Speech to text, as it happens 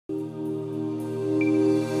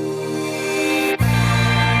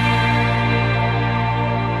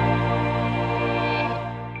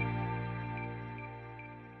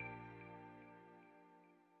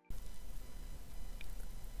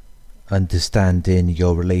Understanding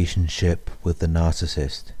your relationship with the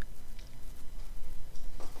narcissist.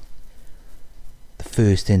 The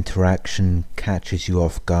first interaction catches you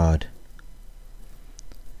off guard.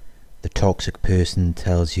 The toxic person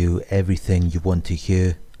tells you everything you want to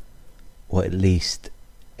hear, or at least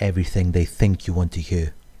everything they think you want to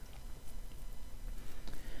hear.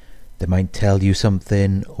 They might tell you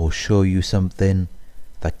something or show you something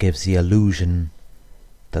that gives the illusion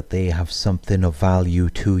that they have something of value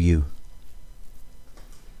to you.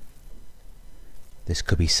 This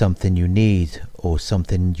could be something you need or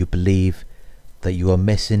something you believe that you are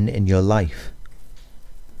missing in your life.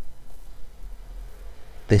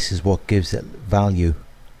 This is what gives it value.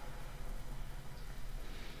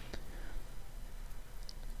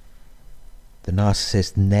 The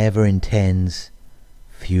narcissist never intends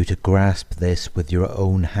for you to grasp this with your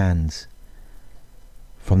own hands.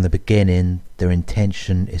 From the beginning, their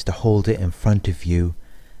intention is to hold it in front of you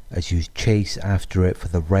as you chase after it for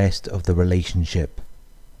the rest of the relationship.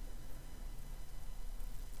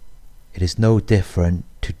 It is no different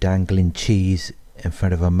to dangling cheese in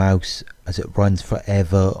front of a mouse as it runs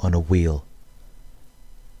forever on a wheel.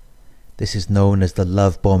 This is known as the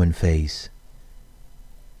love bombing phase.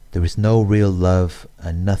 There is no real love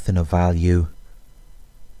and nothing of value.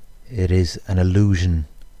 It is an illusion,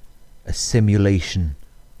 a simulation.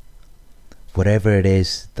 Whatever it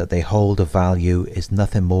is that they hold of value is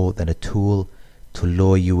nothing more than a tool to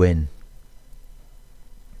lure you in.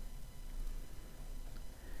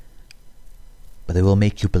 But they will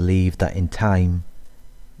make you believe that in time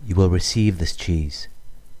you will receive this cheese.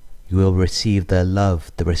 You will receive their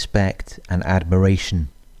love, the respect and admiration.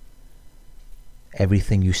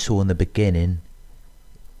 Everything you saw in the beginning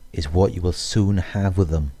is what you will soon have with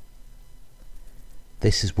them.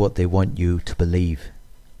 This is what they want you to believe.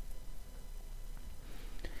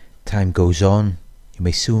 Time goes on, you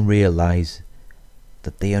may soon realize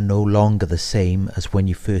that they are no longer the same as when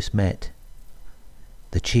you first met.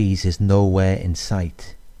 The cheese is nowhere in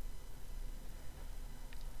sight.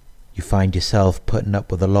 You find yourself putting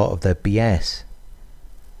up with a lot of their BS,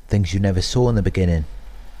 things you never saw in the beginning.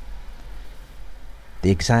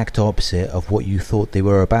 The exact opposite of what you thought they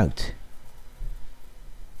were about.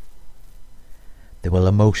 They will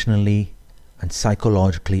emotionally and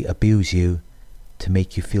psychologically abuse you to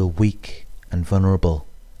make you feel weak and vulnerable.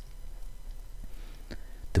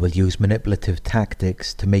 They will use manipulative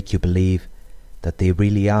tactics to make you believe that they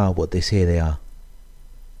really are what they say they are.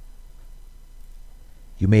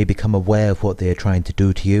 You may become aware of what they are trying to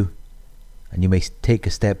do to you, and you may take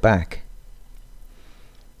a step back.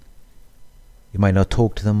 You might not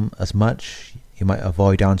talk to them as much, you might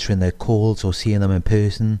avoid answering their calls or seeing them in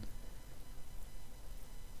person.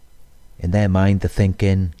 In their mind they're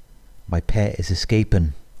thinking, my pet is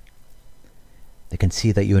escaping. They can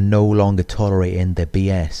see that you're no longer tolerating their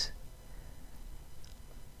BS.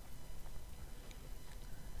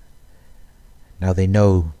 Now they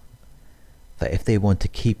know that if they want to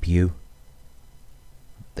keep you,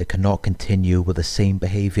 they cannot continue with the same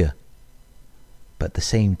behavior. But at the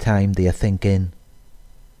same time they are thinking,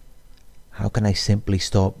 how can I simply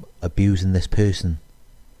stop abusing this person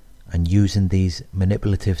and using these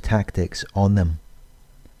manipulative tactics on them?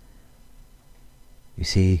 You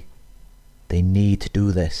see, they need to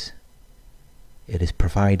do this. It is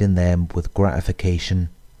providing them with gratification.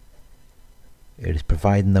 It is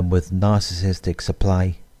providing them with narcissistic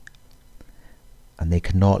supply, and they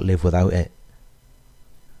cannot live without it.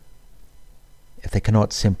 If they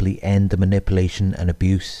cannot simply end the manipulation and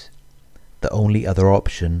abuse, the only other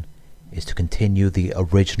option is to continue the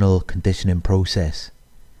original conditioning process.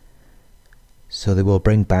 So they will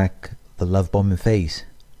bring back the love bombing phase.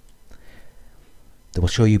 They will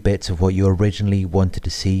show you bits of what you originally wanted to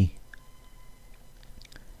see,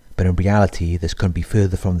 but in reality this couldn't be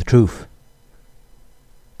further from the truth,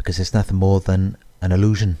 because it's nothing more than an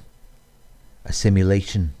illusion, a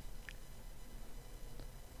simulation.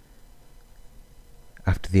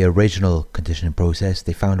 After the original conditioning process,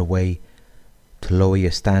 they found a way to lower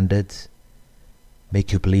your standards,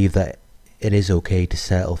 make you believe that it is okay to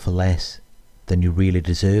settle for less than you really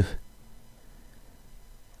deserve.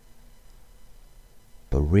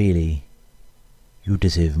 But really, you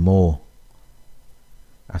deserve more.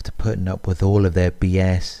 After putting up with all of their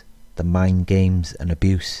BS, the mind games and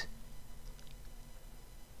abuse.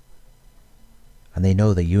 And they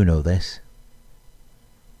know that you know this.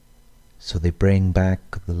 So they bring back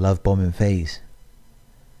the love bombing phase.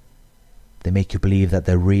 They make you believe that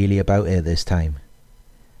they're really about it this time.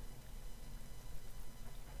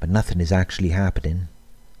 But nothing is actually happening.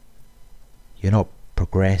 You're not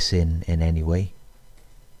progressing in any way.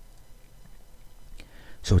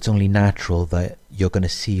 So it's only natural that you're going to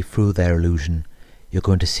see through their illusion. You're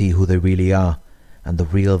going to see who they really are, and the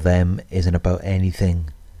real them isn't about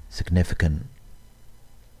anything significant.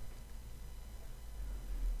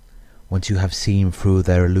 Once you have seen through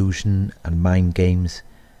their illusion and mind games,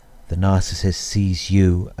 the narcissist sees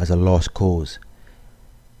you as a lost cause.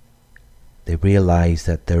 They realize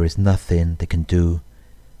that there is nothing they can do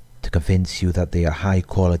to convince you that they are high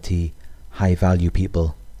quality, high value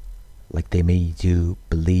people, like they made you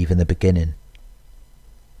believe in the beginning.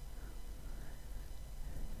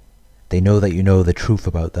 They know that you know the truth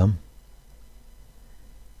about them.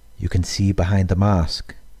 You can see behind the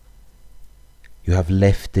mask. You have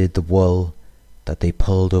lifted the wool that they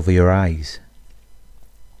pulled over your eyes.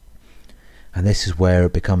 And this is where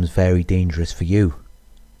it becomes very dangerous for you.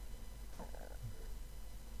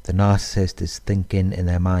 The narcissist is thinking in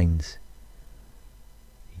their minds,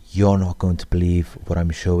 you're not going to believe what I'm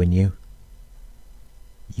showing you.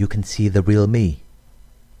 You can see the real me.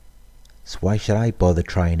 So why should I bother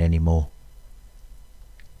trying anymore?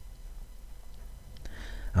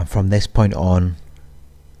 And from this point on,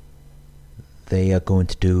 they are going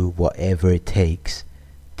to do whatever it takes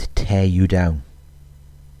to tear you down.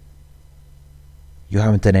 You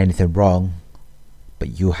haven't done anything wrong,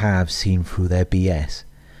 but you have seen through their BS,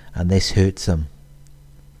 and this hurts them.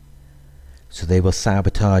 So they will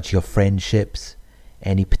sabotage your friendships,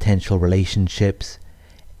 any potential relationships,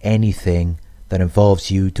 anything that involves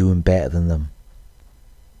you doing better than them.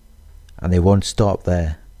 And they won't stop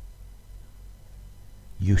there.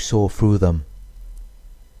 You saw through them.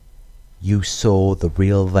 You saw the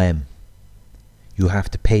real them. You have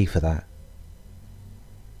to pay for that.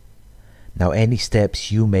 Now, any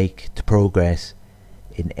steps you make to progress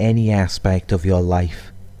in any aspect of your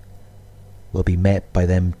life will be met by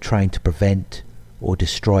them trying to prevent or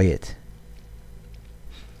destroy it.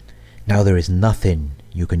 Now, there is nothing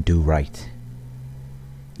you can do right.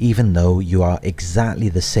 Even though you are exactly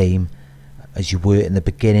the same as you were in the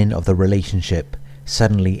beginning of the relationship,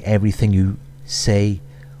 suddenly everything you say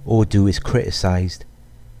or do is criticized,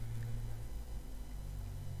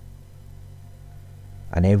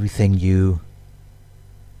 and everything you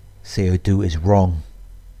say or do is wrong.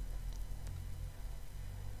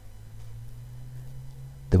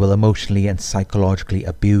 They will emotionally and psychologically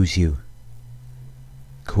abuse you,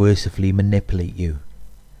 coercively manipulate you.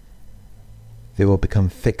 They will become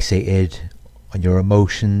fixated on your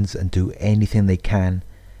emotions and do anything they can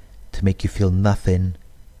to make you feel nothing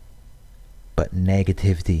but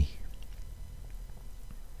negativity.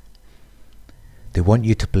 They want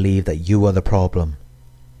you to believe that you are the problem.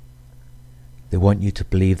 They want you to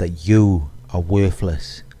believe that you are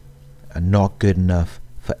worthless and not good enough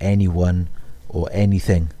for anyone or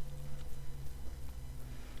anything.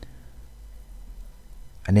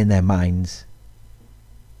 And in their minds,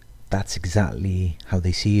 that's exactly how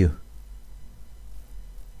they see you.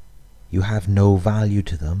 You have no value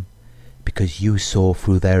to them because you saw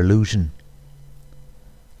through their illusion.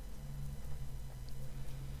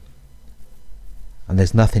 And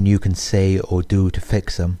there's nothing you can say or do to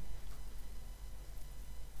fix them.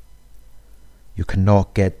 You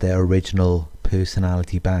cannot get their original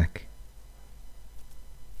personality back.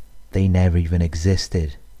 They never even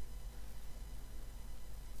existed.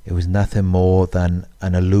 It was nothing more than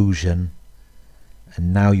an illusion,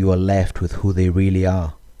 and now you are left with who they really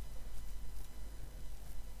are.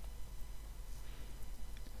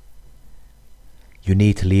 You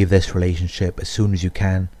need to leave this relationship as soon as you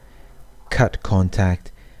can. Cut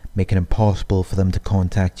contact, make it impossible for them to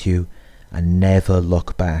contact you, and never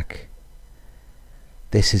look back.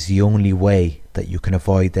 This is the only way that you can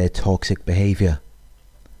avoid their toxic behavior.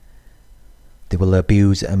 They will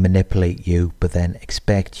abuse and manipulate you, but then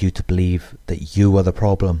expect you to believe that you are the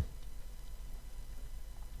problem.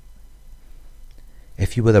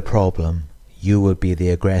 If you were the problem, you would be the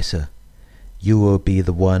aggressor. You would be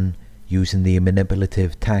the one using the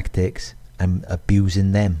manipulative tactics and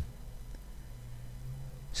abusing them.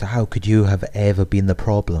 So how could you have ever been the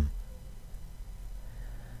problem?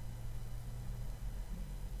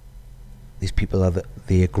 These people are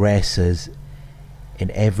the aggressors in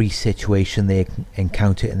every situation they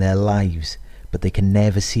encounter in their lives, but they can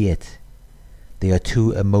never see it. They are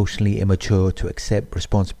too emotionally immature to accept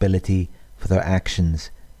responsibility for their actions.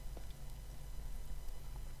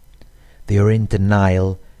 They are in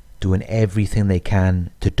denial, doing everything they can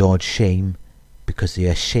to dodge shame because they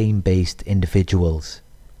are shame-based individuals.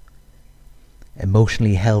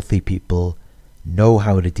 Emotionally healthy people know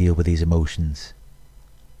how to deal with these emotions.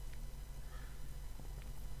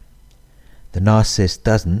 The narcissist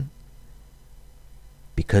doesn't,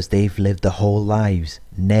 because they've lived their whole lives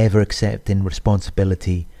never accepting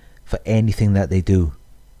responsibility for anything that they do.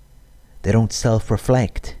 They don't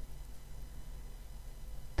self-reflect.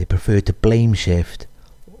 They prefer to blame shift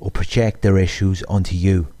or project their issues onto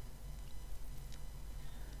you.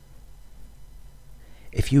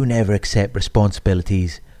 If you never accept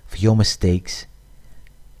responsibilities for your mistakes,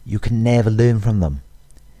 you can never learn from them.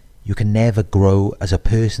 You can never grow as a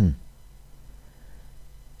person.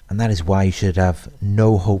 And that is why you should have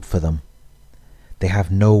no hope for them. They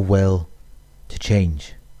have no will to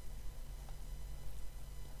change.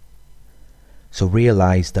 So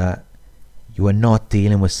realize that you are not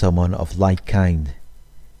dealing with someone of like kind.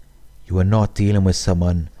 You are not dealing with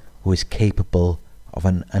someone who is capable of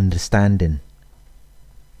an understanding.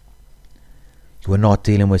 You are not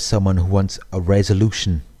dealing with someone who wants a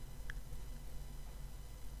resolution.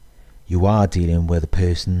 You are dealing with a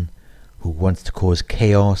person who wants to cause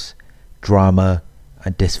chaos, drama,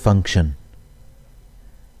 and dysfunction.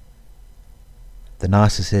 The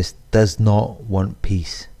narcissist does not want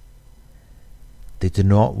peace. They do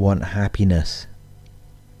not want happiness.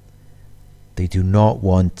 They do not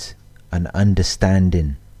want an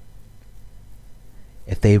understanding.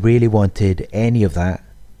 If they really wanted any of that,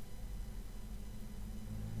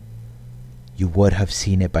 you would have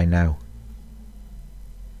seen it by now.